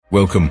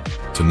Welcome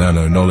to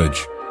Nano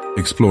Knowledge,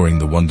 exploring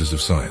the wonders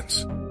of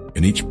science.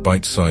 In each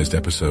bite-sized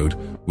episode,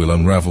 we'll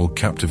unravel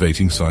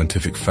captivating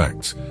scientific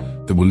facts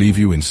that will leave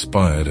you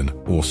inspired and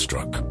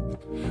awestruck.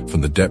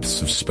 From the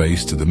depths of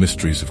space to the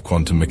mysteries of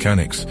quantum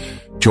mechanics,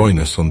 join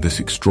us on this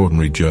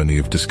extraordinary journey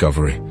of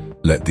discovery.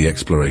 Let the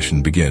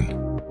exploration begin.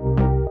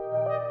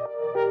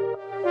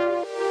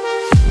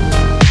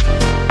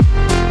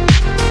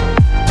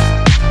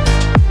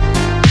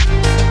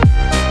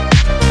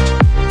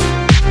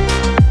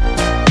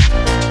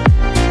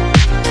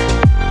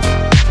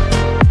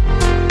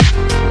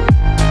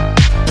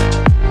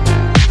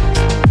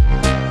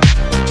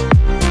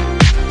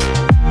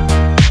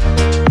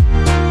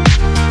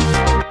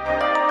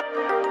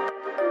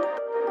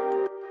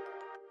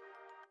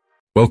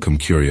 Welcome,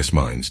 curious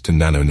minds, to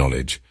Nano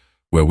Knowledge,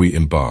 where we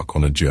embark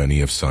on a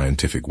journey of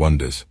scientific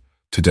wonders.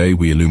 Today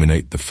we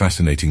illuminate the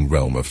fascinating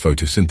realm of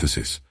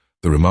photosynthesis,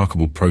 the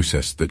remarkable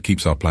process that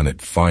keeps our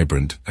planet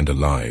vibrant and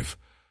alive.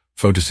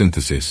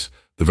 Photosynthesis,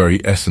 the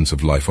very essence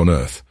of life on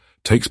Earth,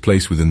 takes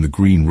place within the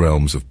green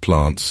realms of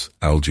plants,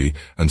 algae,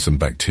 and some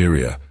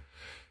bacteria.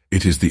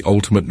 It is the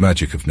ultimate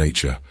magic of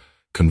nature,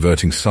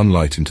 converting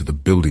sunlight into the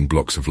building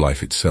blocks of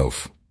life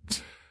itself.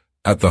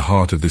 At the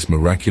heart of this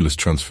miraculous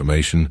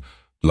transformation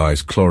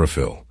lies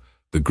chlorophyll,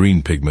 the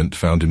green pigment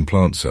found in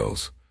plant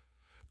cells.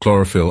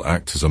 Chlorophyll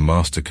acts as a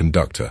master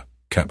conductor,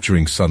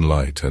 capturing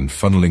sunlight and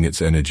funneling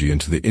its energy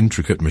into the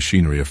intricate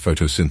machinery of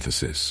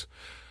photosynthesis.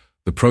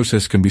 The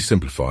process can be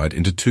simplified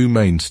into two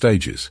main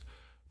stages,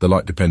 the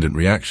light-dependent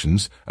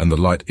reactions and the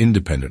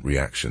light-independent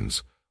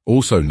reactions,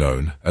 also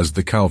known as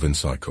the Calvin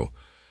cycle.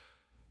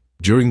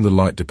 During the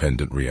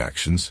light-dependent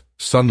reactions,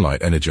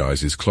 sunlight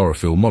energizes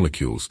chlorophyll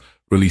molecules,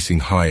 releasing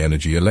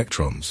high-energy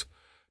electrons.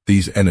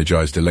 These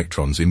energized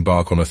electrons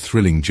embark on a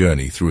thrilling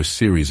journey through a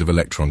series of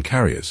electron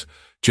carriers,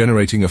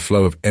 generating a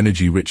flow of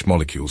energy-rich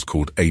molecules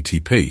called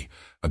ATP,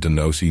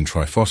 adenosine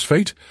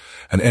triphosphate,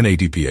 and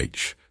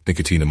NADPH,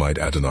 nicotinamide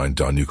adenine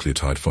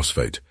dinucleotide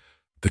phosphate.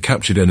 The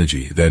captured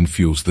energy then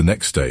fuels the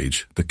next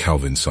stage, the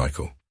Calvin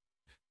cycle.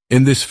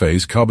 In this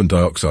phase, carbon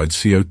dioxide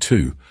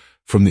CO2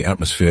 from the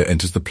atmosphere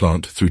enters the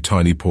plant through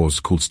tiny pores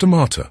called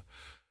stomata.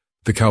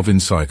 The Calvin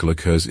cycle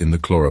occurs in the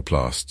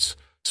chloroplasts,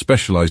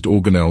 specialized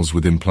organelles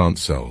within plant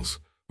cells.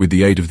 With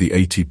the aid of the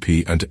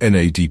ATP and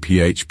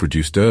NADPH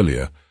produced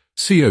earlier,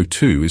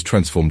 CO2 is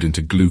transformed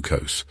into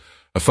glucose,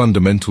 a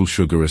fundamental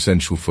sugar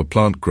essential for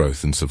plant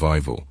growth and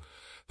survival.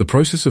 The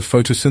process of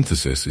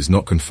photosynthesis is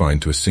not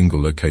confined to a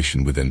single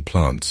location within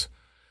plants.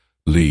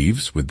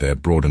 Leaves, with their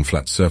broad and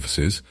flat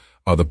surfaces,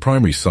 are the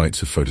primary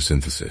sites of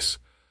photosynthesis.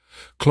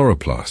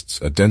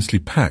 Chloroplasts are densely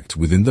packed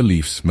within the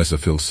leaf's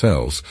mesophyll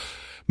cells,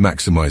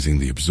 maximizing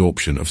the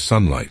absorption of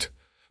sunlight.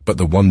 But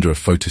the wonder of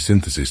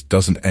photosynthesis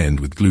doesn't end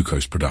with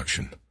glucose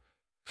production.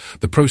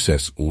 The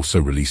process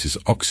also releases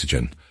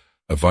oxygen,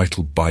 a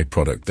vital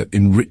byproduct that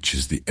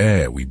enriches the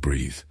air we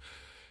breathe.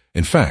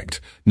 In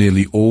fact,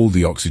 nearly all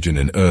the oxygen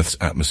in Earth's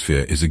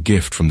atmosphere is a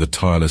gift from the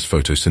tireless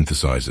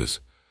photosynthesizers.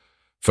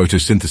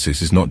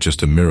 Photosynthesis is not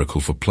just a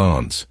miracle for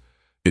plants.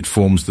 It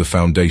forms the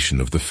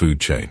foundation of the food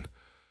chain.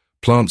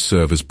 Plants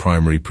serve as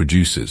primary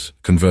producers,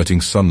 converting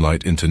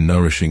sunlight into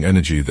nourishing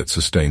energy that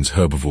sustains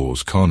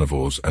herbivores,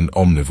 carnivores, and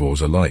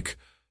omnivores alike.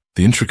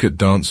 The intricate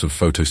dance of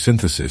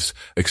photosynthesis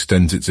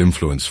extends its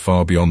influence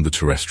far beyond the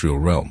terrestrial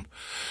realm.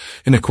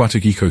 In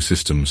aquatic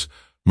ecosystems,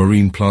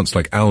 marine plants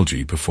like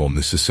algae perform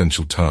this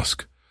essential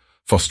task,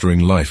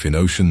 fostering life in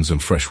oceans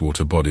and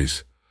freshwater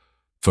bodies.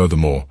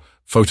 Furthermore,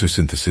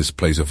 photosynthesis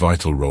plays a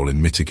vital role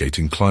in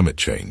mitigating climate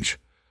change.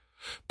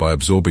 By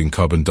absorbing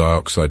carbon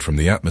dioxide from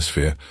the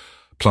atmosphere,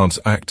 plants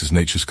act as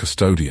nature's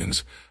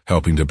custodians,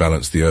 helping to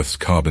balance the Earth's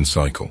carbon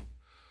cycle.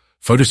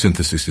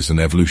 Photosynthesis is an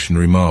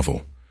evolutionary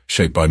marvel,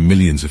 shaped by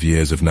millions of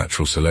years of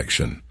natural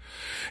selection.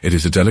 It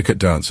is a delicate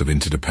dance of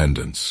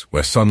interdependence,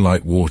 where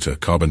sunlight, water,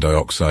 carbon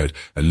dioxide,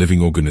 and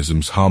living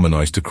organisms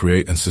harmonize to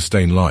create and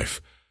sustain life.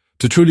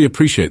 To truly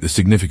appreciate the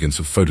significance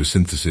of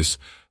photosynthesis,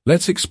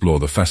 let's explore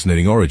the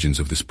fascinating origins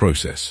of this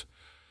process.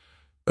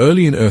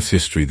 Early in Earth's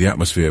history, the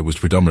atmosphere was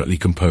predominantly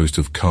composed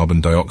of carbon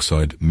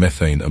dioxide,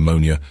 methane,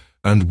 ammonia,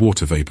 and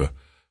water vapor,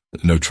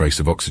 no trace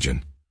of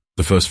oxygen.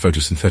 The first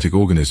photosynthetic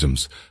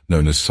organisms,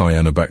 known as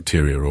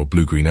cyanobacteria or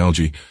blue-green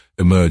algae,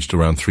 emerged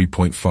around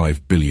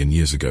 3.5 billion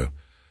years ago.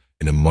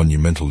 In a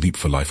monumental leap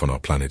for life on our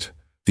planet,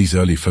 these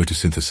early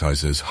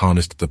photosynthesizers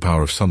harnessed the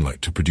power of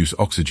sunlight to produce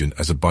oxygen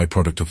as a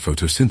byproduct of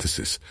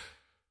photosynthesis.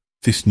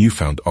 This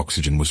newfound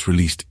oxygen was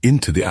released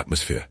into the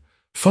atmosphere,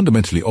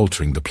 fundamentally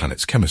altering the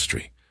planet's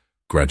chemistry.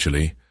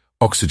 Gradually,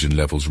 oxygen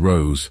levels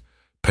rose,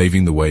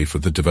 paving the way for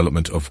the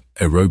development of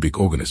aerobic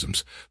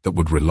organisms that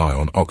would rely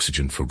on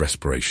oxygen for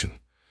respiration.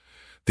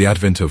 The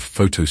advent of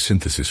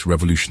photosynthesis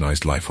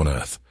revolutionized life on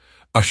Earth,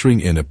 ushering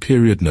in a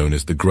period known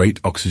as the Great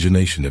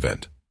Oxygenation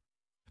Event.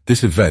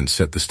 This event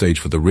set the stage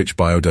for the rich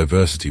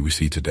biodiversity we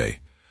see today,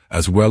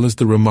 as well as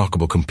the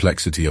remarkable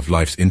complexity of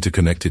life's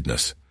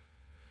interconnectedness.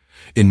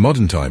 In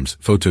modern times,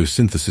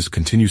 photosynthesis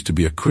continues to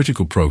be a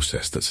critical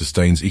process that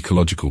sustains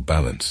ecological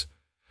balance.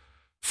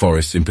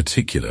 Forests in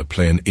particular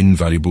play an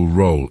invaluable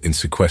role in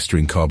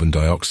sequestering carbon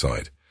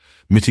dioxide,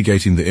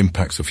 mitigating the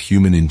impacts of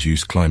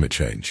human-induced climate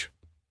change.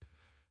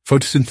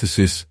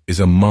 Photosynthesis is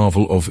a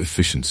marvel of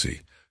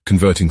efficiency,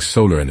 converting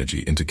solar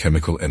energy into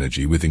chemical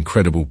energy with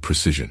incredible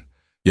precision,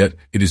 yet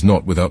it is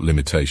not without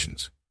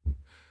limitations.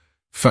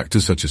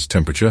 Factors such as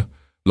temperature,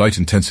 light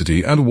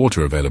intensity, and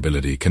water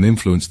availability can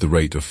influence the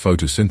rate of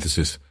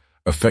photosynthesis,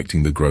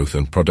 affecting the growth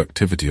and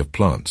productivity of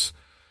plants.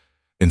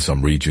 In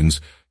some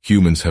regions,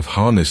 humans have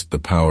harnessed the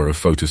power of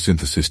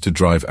photosynthesis to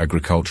drive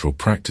agricultural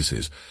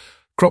practices.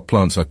 Crop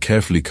plants are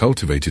carefully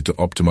cultivated to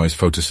optimize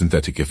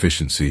photosynthetic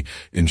efficiency,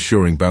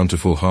 ensuring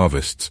bountiful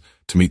harvests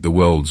to meet the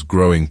world's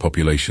growing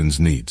population's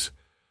needs.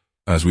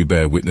 As we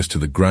bear witness to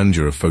the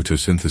grandeur of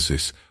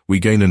photosynthesis, we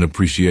gain an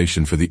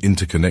appreciation for the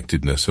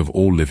interconnectedness of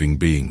all living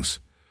beings.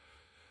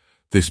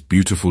 This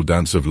beautiful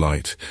dance of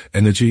light,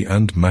 energy,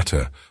 and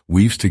matter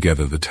weaves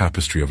together the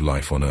tapestry of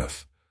life on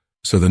Earth.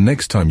 So the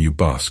next time you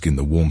bask in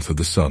the warmth of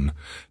the sun,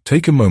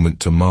 take a moment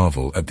to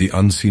marvel at the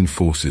unseen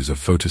forces of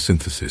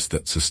photosynthesis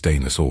that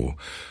sustain us all.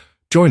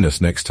 Join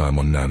us next time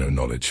on Nano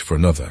Knowledge for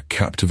another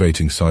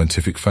captivating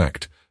scientific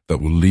fact that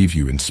will leave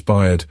you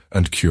inspired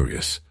and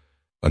curious.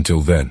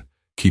 Until then,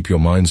 keep your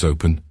minds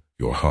open,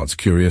 your hearts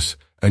curious,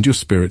 and your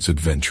spirits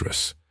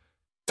adventurous.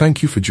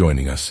 Thank you for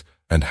joining us,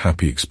 and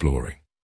happy exploring.